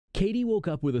Katie woke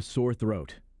up with a sore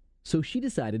throat, so she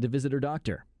decided to visit her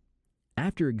doctor.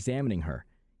 After examining her,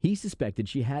 he suspected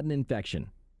she had an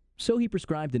infection, so he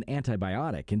prescribed an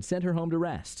antibiotic and sent her home to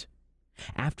rest.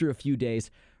 After a few days,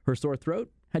 her sore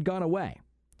throat had gone away,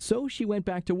 so she went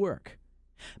back to work.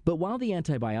 But while the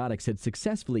antibiotics had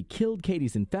successfully killed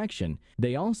Katie's infection,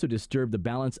 they also disturbed the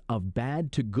balance of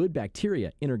bad to good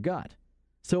bacteria in her gut.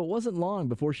 So it wasn't long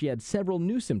before she had several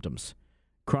new symptoms: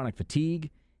 chronic fatigue,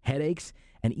 headaches,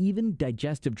 and even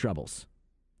digestive troubles.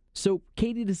 So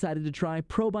Katie decided to try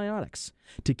probiotics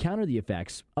to counter the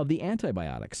effects of the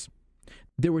antibiotics.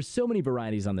 There were so many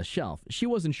varieties on the shelf, she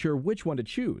wasn't sure which one to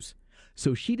choose.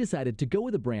 So she decided to go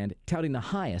with a brand touting the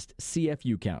highest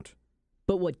CFU count.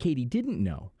 But what Katie didn't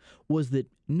know was that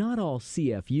not all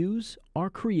CFUs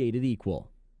are created equal.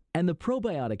 And the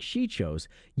probiotic she chose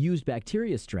used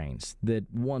bacteria strains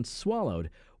that, once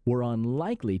swallowed, were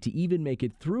unlikely to even make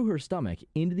it through her stomach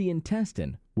into the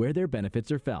intestine where their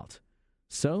benefits are felt.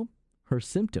 So, her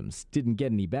symptoms didn't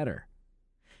get any better.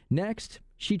 Next,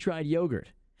 she tried yogurt,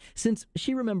 since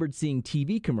she remembered seeing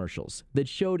TV commercials that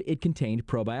showed it contained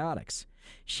probiotics.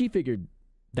 She figured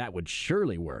that would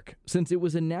surely work, since it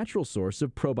was a natural source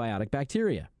of probiotic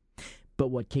bacteria. But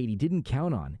what Katie didn't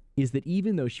count on is that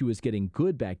even though she was getting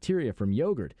good bacteria from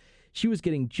yogurt, she was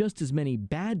getting just as many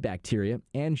bad bacteria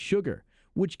and sugar,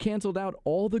 which canceled out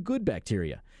all the good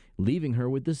bacteria, leaving her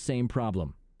with the same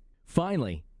problem.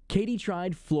 Finally, Katie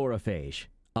tried Floraphage,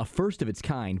 a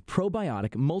first-of-its-kind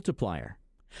probiotic multiplier.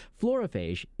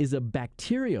 Floraphage is a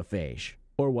bacteriophage,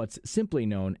 or what's simply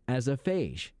known as a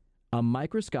phage, a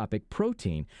microscopic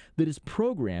protein that is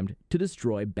programmed to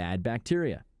destroy bad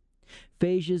bacteria.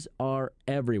 Phages are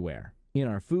everywhere, in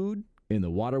our food, in the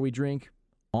water we drink,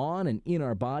 on and in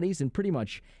our bodies, and pretty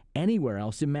much anywhere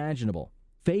else imaginable.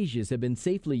 Phages have been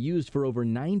safely used for over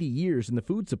 90 years in the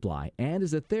food supply and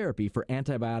as a therapy for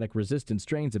antibiotic-resistant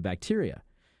strains of bacteria.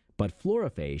 But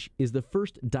Floraphage is the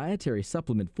first dietary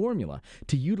supplement formula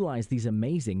to utilize these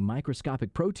amazing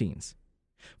microscopic proteins.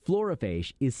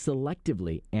 Floraphage is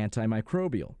selectively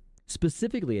antimicrobial,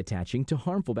 specifically attaching to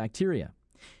harmful bacteria.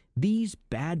 These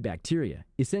bad bacteria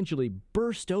essentially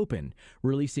burst open,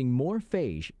 releasing more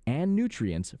phage and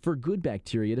nutrients for good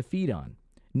bacteria to feed on,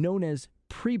 known as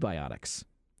prebiotics.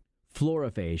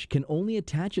 Floraphage can only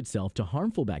attach itself to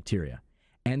harmful bacteria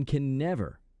and can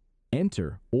never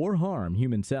enter or harm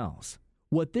human cells.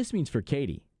 What this means for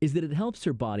Katie is that it helps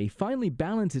her body finally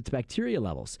balance its bacteria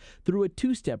levels through a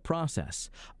two-step process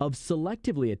of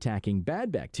selectively attacking bad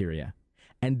bacteria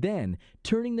and then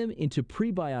turning them into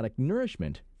prebiotic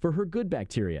nourishment for her good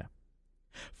bacteria.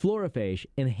 Floraphage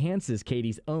enhances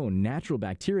Katie's own natural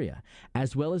bacteria,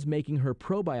 as well as making her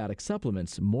probiotic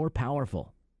supplements more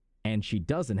powerful. And she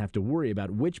doesn't have to worry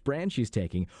about which brand she's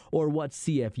taking or what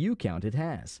CFU count it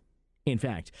has. In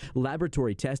fact,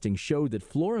 laboratory testing showed that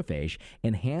Floraphage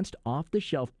enhanced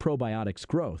off-the-shelf probiotics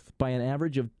growth by an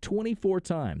average of 24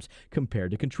 times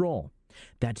compared to control.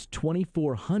 That's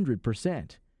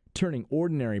 2,400%, turning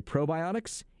ordinary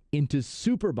probiotics into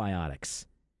superbiotics.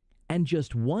 And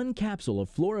just one capsule of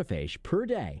Floraphage per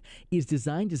day is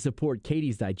designed to support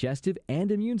Katie's digestive and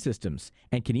immune systems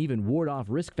and can even ward off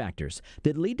risk factors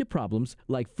that lead to problems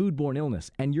like foodborne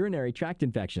illness and urinary tract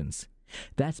infections.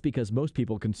 That's because most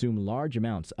people consume large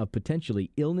amounts of potentially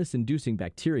illness-inducing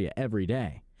bacteria every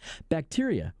day.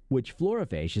 Bacteria which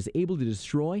Floraphage is able to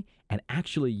destroy and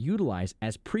actually utilize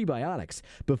as prebiotics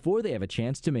before they have a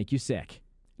chance to make you sick.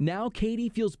 Now Katie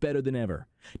feels better than ever.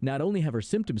 Not only have her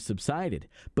symptoms subsided,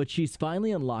 but she's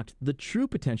finally unlocked the true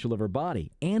potential of her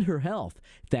body and her health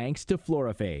thanks to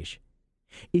Floraphage.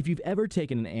 If you've ever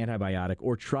taken an antibiotic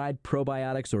or tried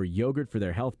probiotics or yogurt for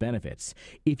their health benefits,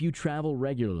 if you travel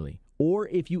regularly, or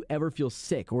if you ever feel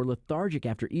sick or lethargic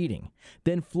after eating,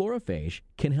 then Floraphage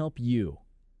can help you.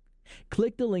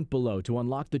 Click the link below to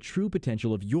unlock the true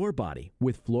potential of your body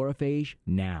with Floraphage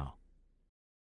now.